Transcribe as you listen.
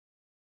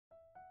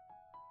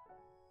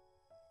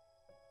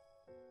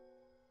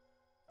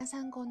皆さ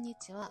んこんに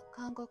ちは。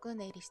韓国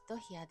ネイリスト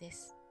ヒアで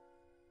す。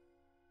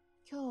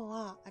今日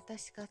は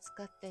私が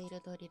使ってい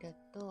るドリル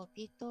と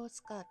ビートを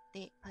使っ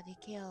てパディ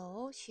ケア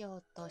をしよ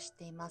うとし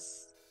ていま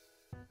す。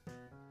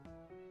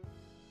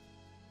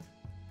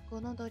こ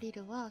のドリ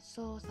ルは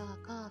操作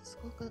がす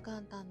ごく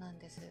簡単なん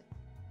です。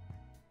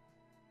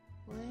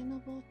上の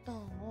ボタン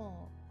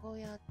をこう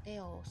やって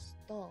押す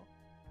と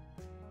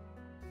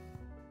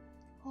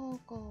方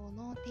向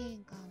の転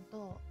換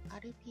と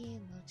RPM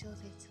調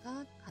節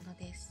が可能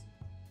です。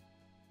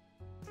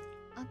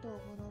あとこ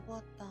の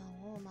ボタン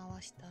を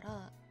回した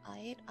ら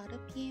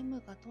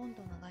RPM がどん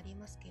どん上がり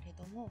ますけれ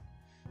ども、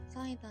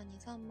最大に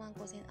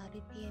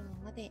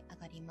35,000rpm まで上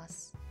がりま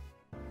す。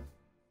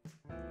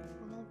こ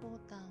のボ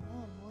タンを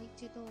もう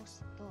一度押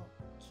すと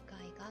機械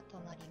が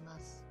止まりま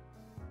す。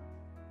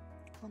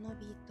この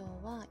ビート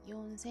は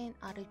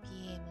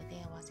 4000rpm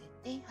で合わせ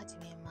て始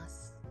めま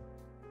す。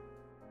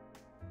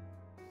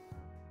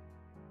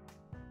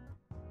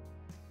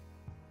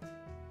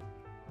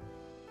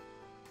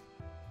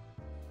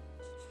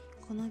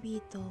このビー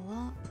ト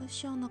はプッ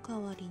シャーの代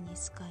わりに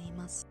使い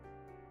ます。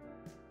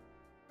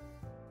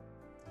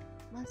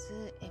ま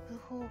ず F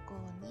方向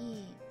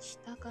に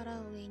下から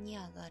上に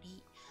上が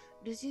り、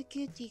ルズ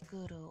キューティ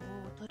クルを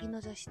取り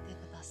除して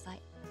くださ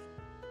い。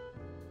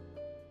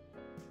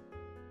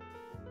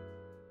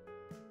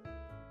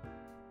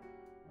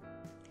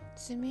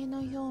爪の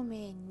表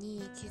面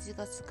に傷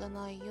がつか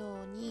ない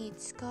ように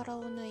力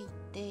を抜い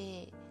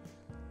て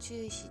注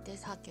意して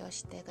作業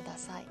してくだ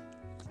さい。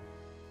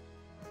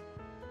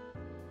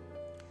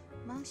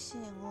マシ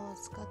ンを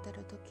使ってい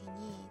る時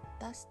に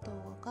ダスト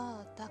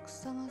がたく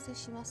さん発生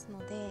しますの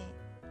で、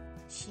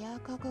視野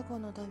確保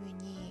のため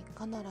に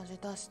必ず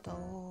ダスト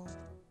を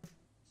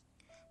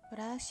ブ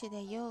ラシ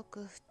でよ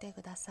く振って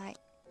ください。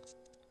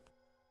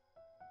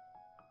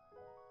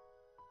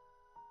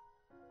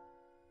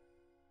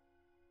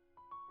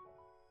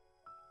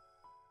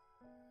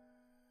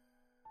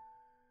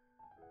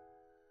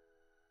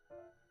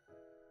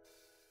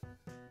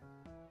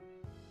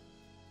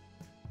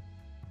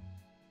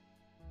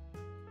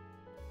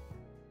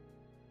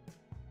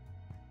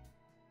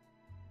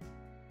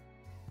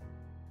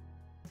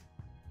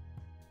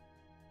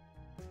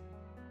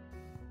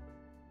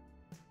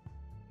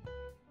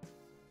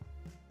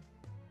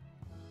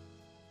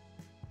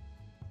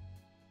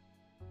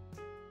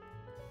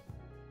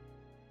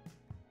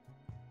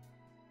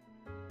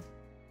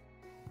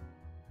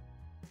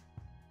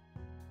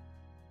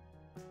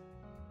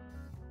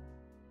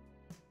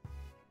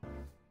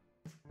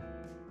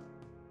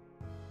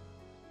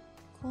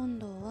今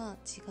度は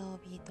違う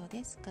ビート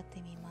で使っ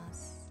てみま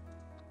す。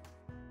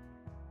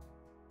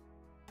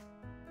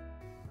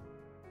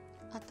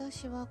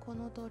私はこ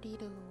のドリ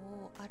ル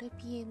を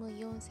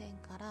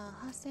RPM4000 から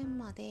8000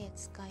まで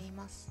使い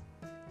ます。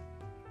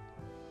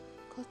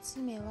1つ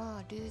目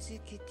はルーズ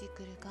キューティ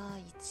クルが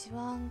一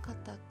番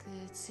硬く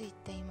つい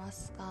ていま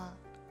すが、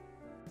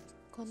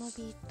この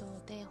ビート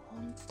で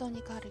本当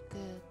に軽く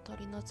取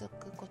り除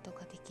くこと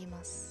ができ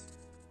ます。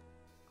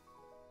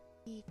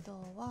ビート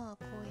は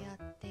こうや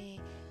って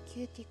キ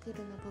ューティクル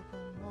の部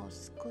分も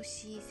少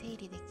し整理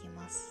でき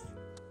ます。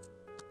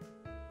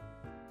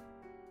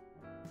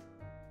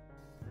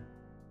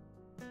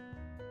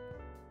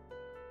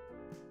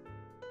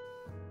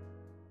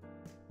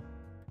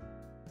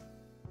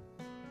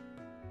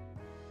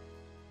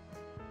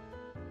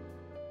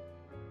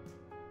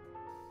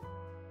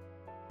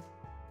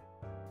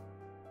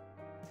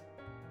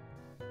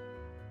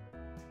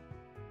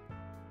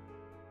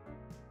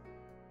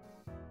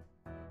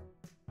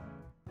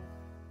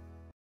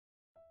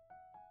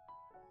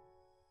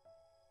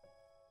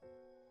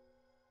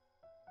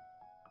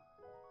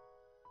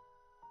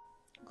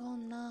こ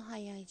んな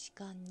早い時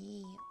間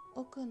に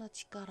奥の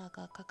力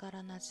がかか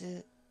ら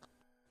ず、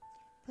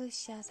プッ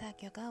シャー作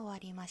業が終わ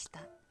りまし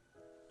た。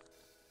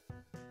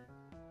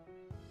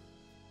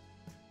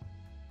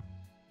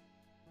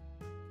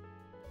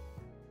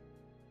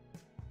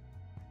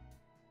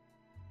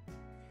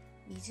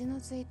水の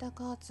ついた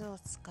カーツを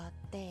使っ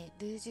て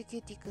ルーズキ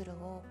ューティクル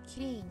をき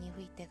れいに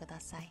拭いてくだ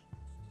さい。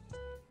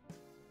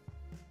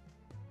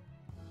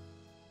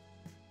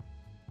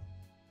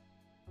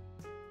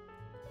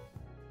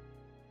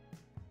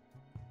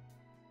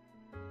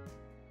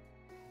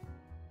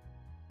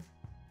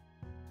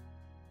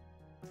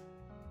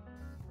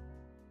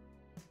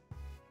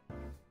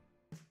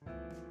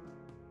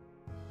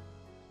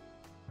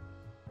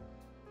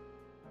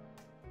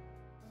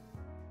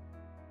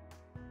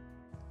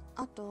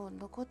あと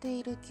残って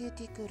いるキュー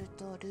ティクル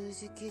とルー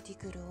ズキューティ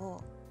クル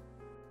を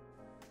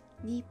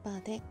ニッパ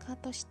ーでカッ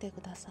トしてく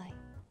ださい。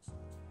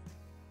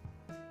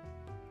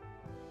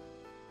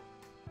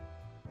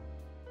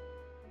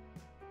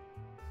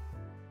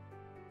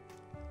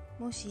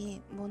も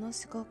しもの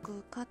すご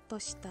くカット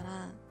した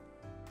ら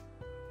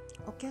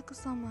お客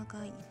様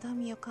が痛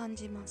みを感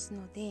じます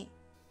ので、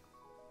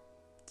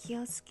気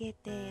をつけ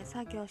て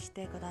作業し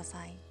てくだ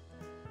さい。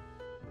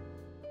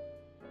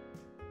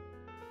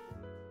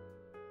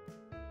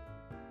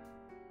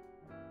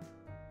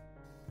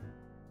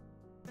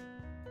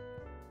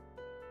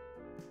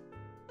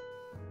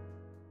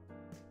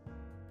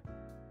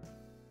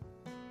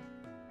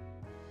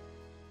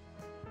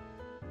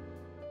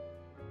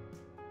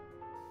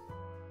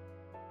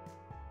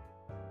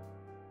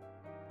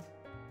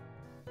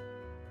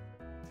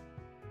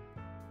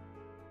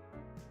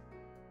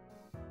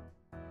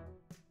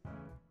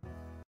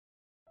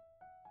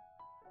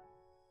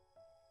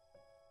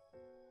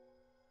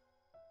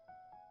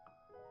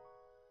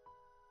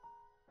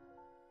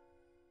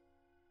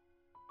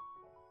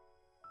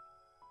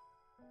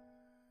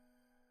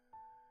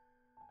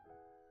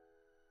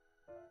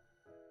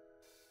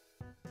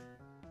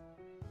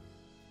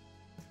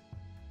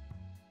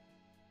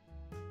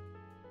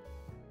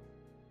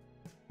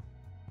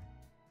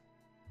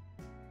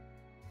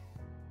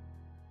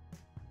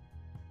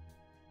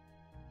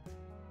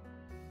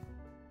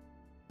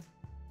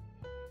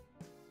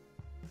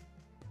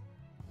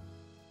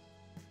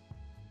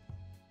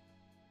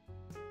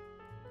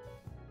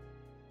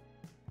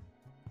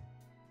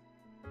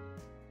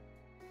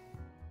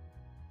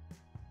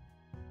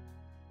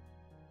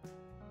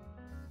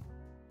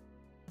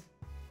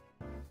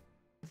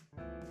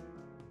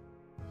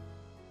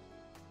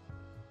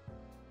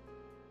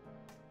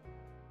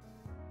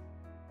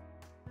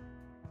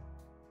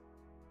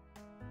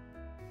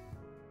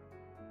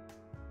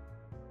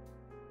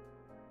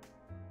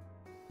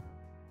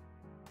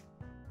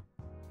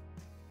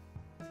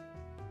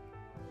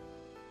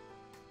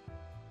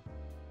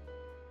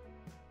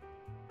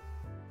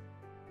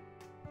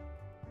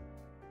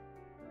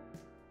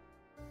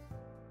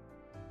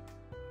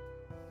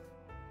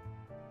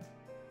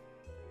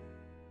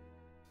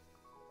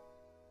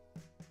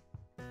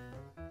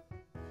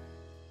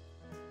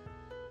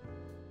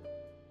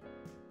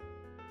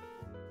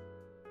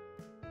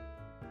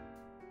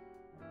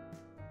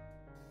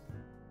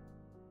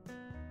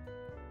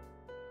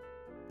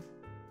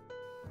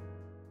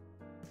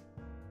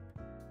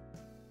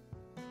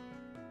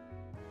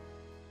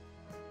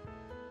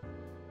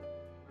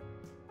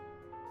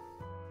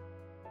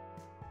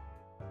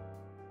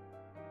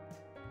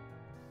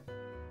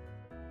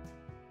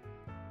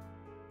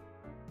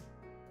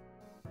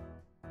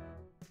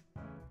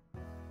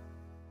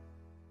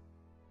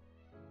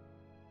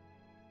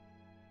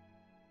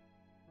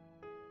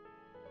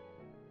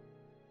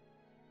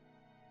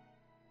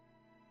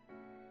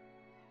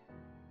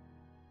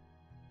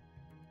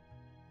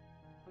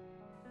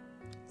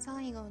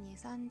最後に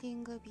サンディ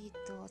ングビ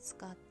ートを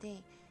使っ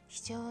て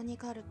非常に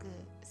軽く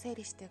整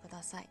理してく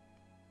ださい。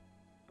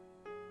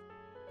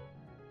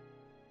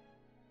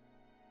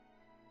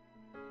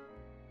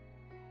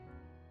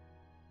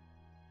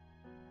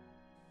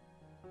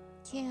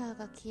ケア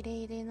が綺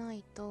麗でな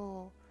い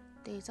と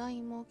デザイ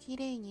ンも綺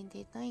麗に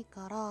出ない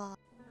から、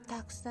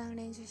たくさん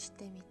練習し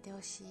てみて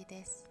ほしい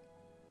です。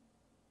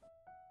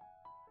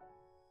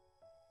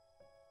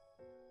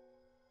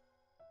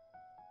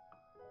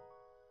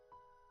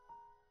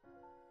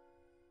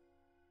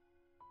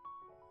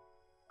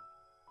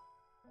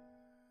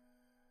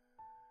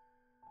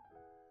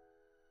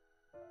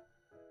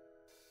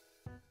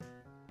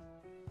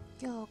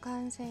今日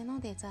完成の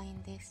デザイ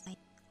ンです。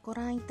ご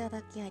覧いた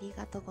だきあり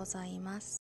がとうございます。